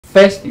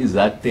First is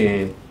that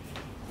it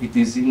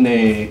is in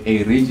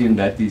a region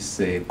that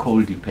is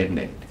coal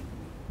dependent.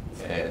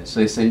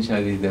 So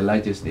essentially the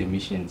largest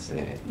emissions,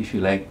 if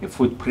you like, the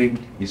footprint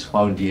is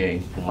found here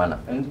in Mpumalanga.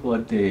 And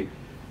what the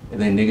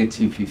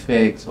negative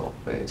effects of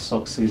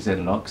SOxes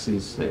and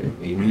NOxes, the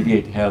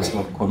immediate health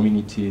of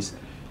communities,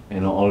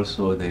 and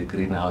also the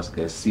greenhouse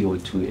gas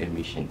CO2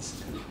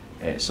 emissions.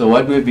 So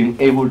what we've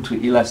been able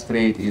to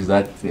illustrate is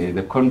that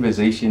the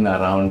conversation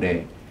around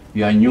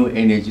your new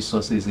energy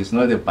sources is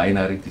not a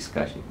binary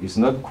discussion. It's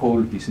not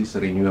coal, this is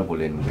renewable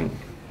and wind.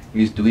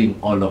 It's doing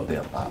all of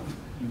the above.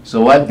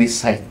 So what this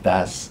site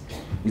does,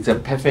 it's a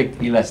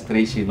perfect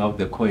illustration of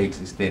the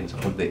coexistence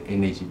of the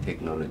energy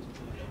technology.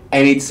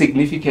 And it's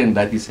significant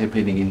that is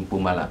happening in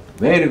Mpumalanga.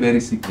 Very,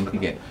 very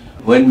significant.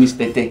 When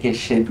Mr. Teke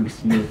shared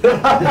with me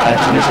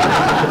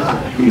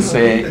that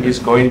he's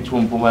going to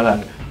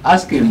Mpumalanga,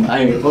 ask him,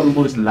 I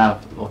almost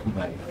laughed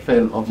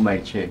fell off my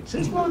chair. He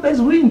says, no, there's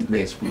wind,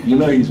 there's food. You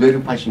know, he's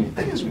very passionate.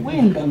 There's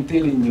wind, I'm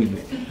telling you.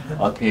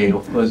 Okay,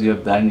 of course you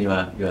have done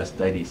your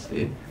studies,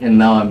 and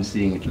now I'm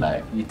seeing it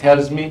live. He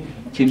tells me,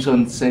 keeps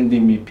on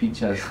sending me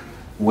pictures.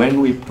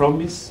 When we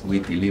promise, we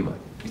deliver.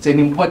 It's an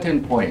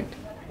important point.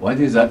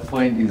 What is that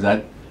point? Is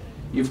that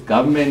if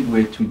government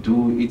were to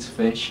do its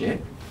fair share,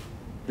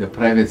 the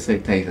private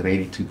sector is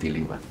ready to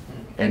deliver.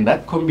 And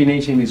that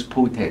combination is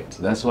potent.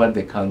 That's what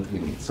the country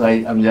needs. So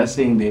I'm just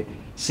saying the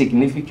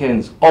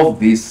significance of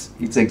this,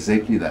 it's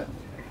exactly that.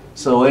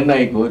 So when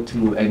I go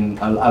to, and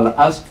I'll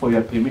ask for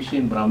your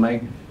permission,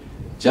 Bramai,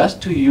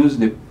 just to use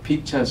the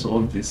pictures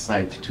of this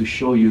site to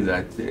show you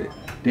that the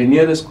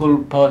nearest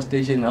coal power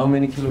station, how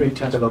many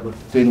kilometers?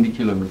 20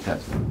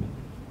 kilometers.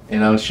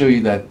 And I'll show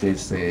you that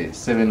there's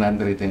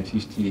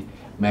 750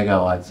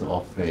 megawatts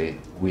of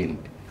wind,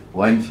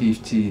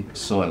 150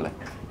 solar,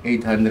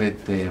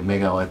 800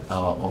 megawatt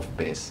hour of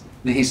BESS.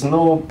 There is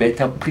no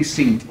better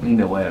precinct in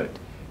the world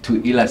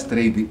to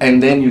illustrate it.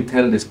 And then you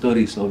tell the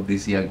stories of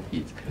these young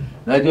kids.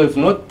 That you have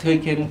not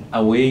taken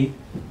away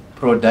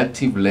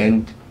productive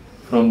land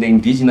from the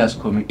indigenous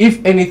community.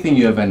 If anything,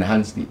 you have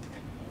enhanced it.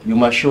 You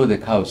must show the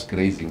cows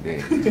grazing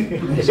there.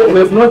 So we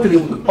have not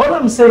removed. All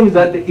I'm saying is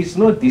that it's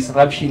no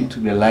disruption to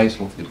the lives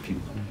of the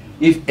people.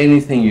 If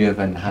anything, you have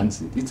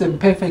enhanced it. It's a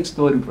perfect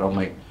story from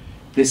my.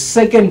 The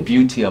second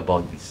beauty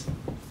about this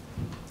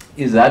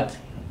is that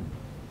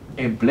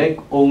a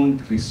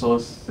black-owned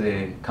resource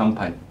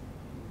company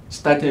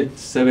started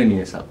 7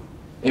 years ago,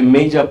 a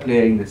major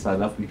player in the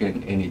South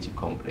African energy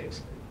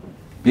complex,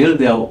 built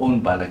their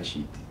own balance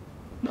sheet,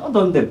 not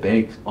on the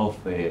back of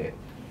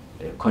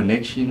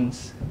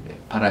connections,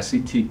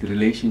 parasitic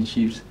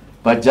relationships,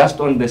 but just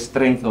on the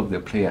strength of the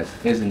players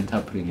as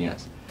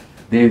entrepreneurs.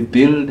 They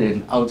built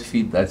an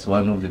outfit that's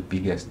one of the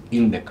biggest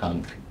in the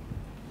country.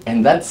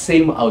 And that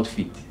same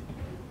outfit,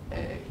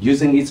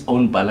 using its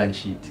own balance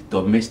sheet,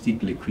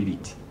 domestic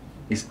liquidity,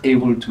 is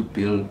able to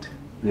build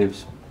the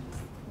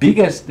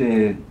biggest.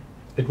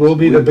 It will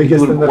be the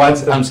biggest.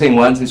 I'm saying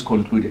once it's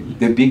concluded,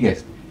 the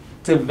biggest.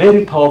 It's a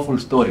very powerful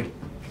story.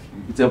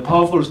 It's a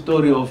powerful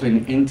story of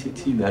an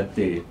entity that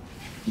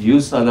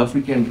use South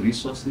African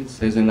resources,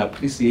 has an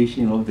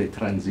appreciation of the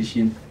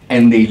transition,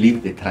 and they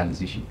lead the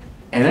transition.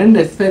 And then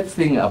the third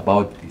thing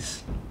about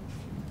this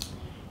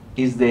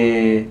is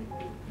the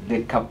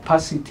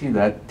capacity,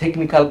 that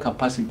technical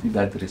capacity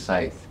that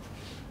resides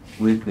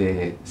with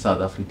the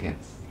South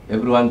Africans.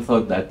 Everyone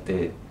thought that,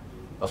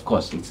 of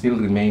course, it still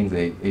remains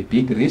a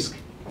big risk,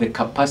 the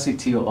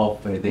capacity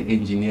of the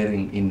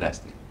engineering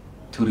industry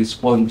to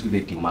respond to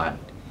the demand.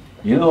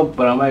 You know,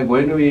 Paramai,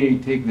 when we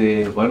take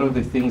one of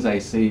the things I'll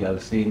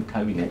say in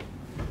cabinet,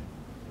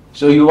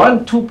 so you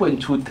want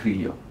 2.2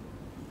 trillion.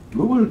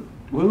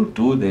 We'll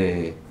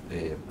do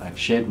I've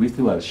shared with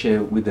you, I'll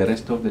share with the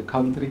rest of the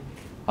country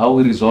how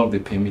we resolve the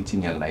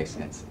permitting and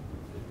licensing.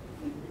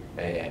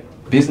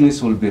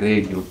 Business will be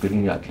ready, you'll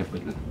bring your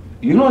capital.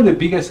 You know, the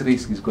biggest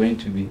risk is going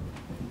to be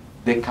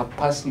the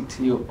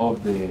capacity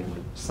of the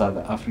South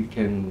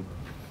African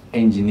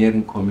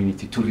engineering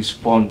community to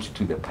respond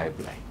to the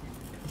pipeline.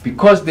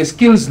 Because the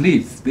skills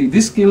live,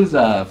 these skills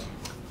are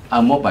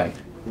mobile.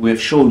 We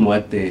have shown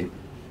what the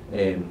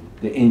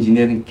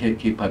engineering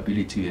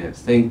capability is.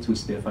 Thanks to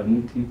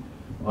Stefanuti,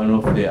 one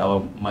of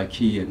our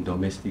marquee and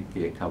domestic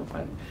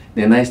company.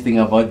 The nice thing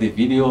about the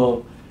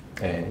video,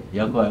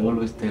 Yako, I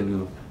always tell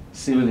you,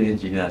 civil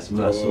engineers,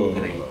 we are so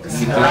great.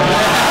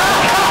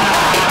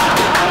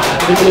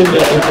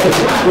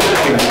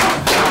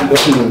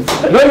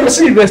 No, you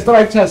see the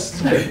structures,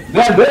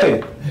 they are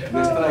there.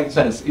 The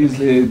structures is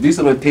this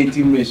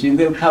rotating machine.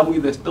 They'll come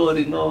with the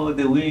story, no,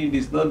 the wind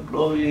is not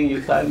blowing,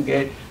 you can't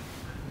get.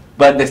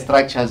 But the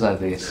structures are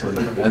there, so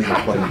that's the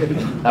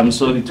point. I'm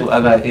sorry to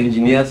other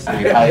engineers.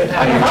 I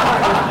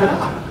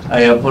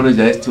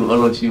apologize to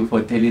all of you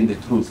for telling the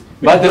truth.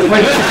 But the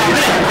point,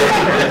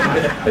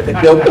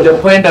 the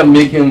point I'm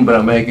making,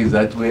 Bramek, is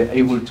that we're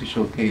able to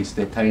showcase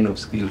the kind of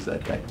skills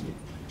that I need.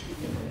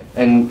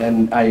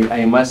 And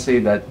I must say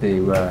that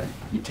they were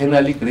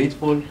eternally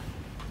grateful.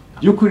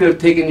 You could have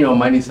taken your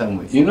money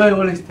somewhere. You know, I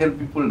always tell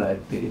people that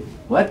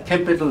what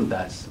capital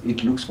does,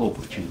 it looks for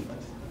opportunities.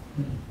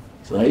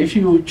 So if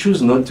you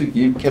choose not to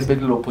give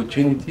capital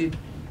opportunity,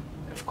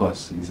 of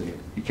course,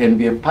 he can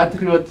be a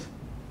patriot,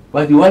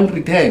 but he wants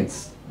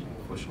returns.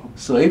 For sure.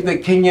 So if the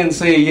Kenyans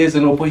say yes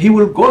and he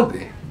will go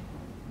there.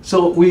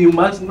 So we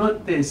must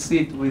not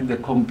sit with the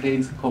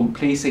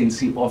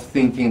complacency of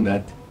thinking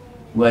that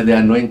we're the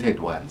anointed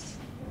ones.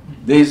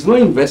 There is no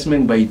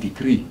investment by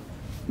decree.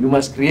 We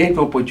must create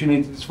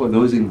opportunities for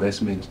those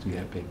investments to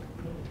happen.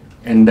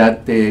 And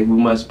that we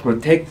must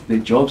protect the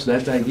jobs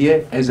that are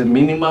here as a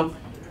minimum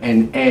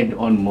and add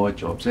on more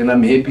jobs. And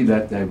I'm happy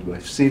that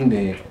I've seen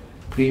the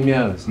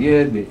premiers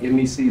here, the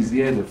MECs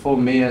here, the 4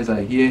 mayors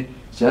are here.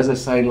 It's just a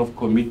sign of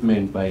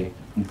commitment by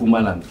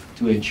Mpumalanga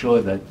to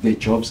ensure that the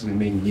jobs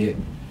remain here.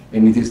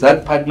 And it is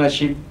that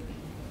partnership,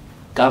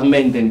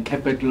 government and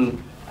capital,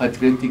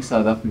 patriotic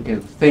South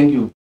Africans. Thank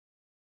you.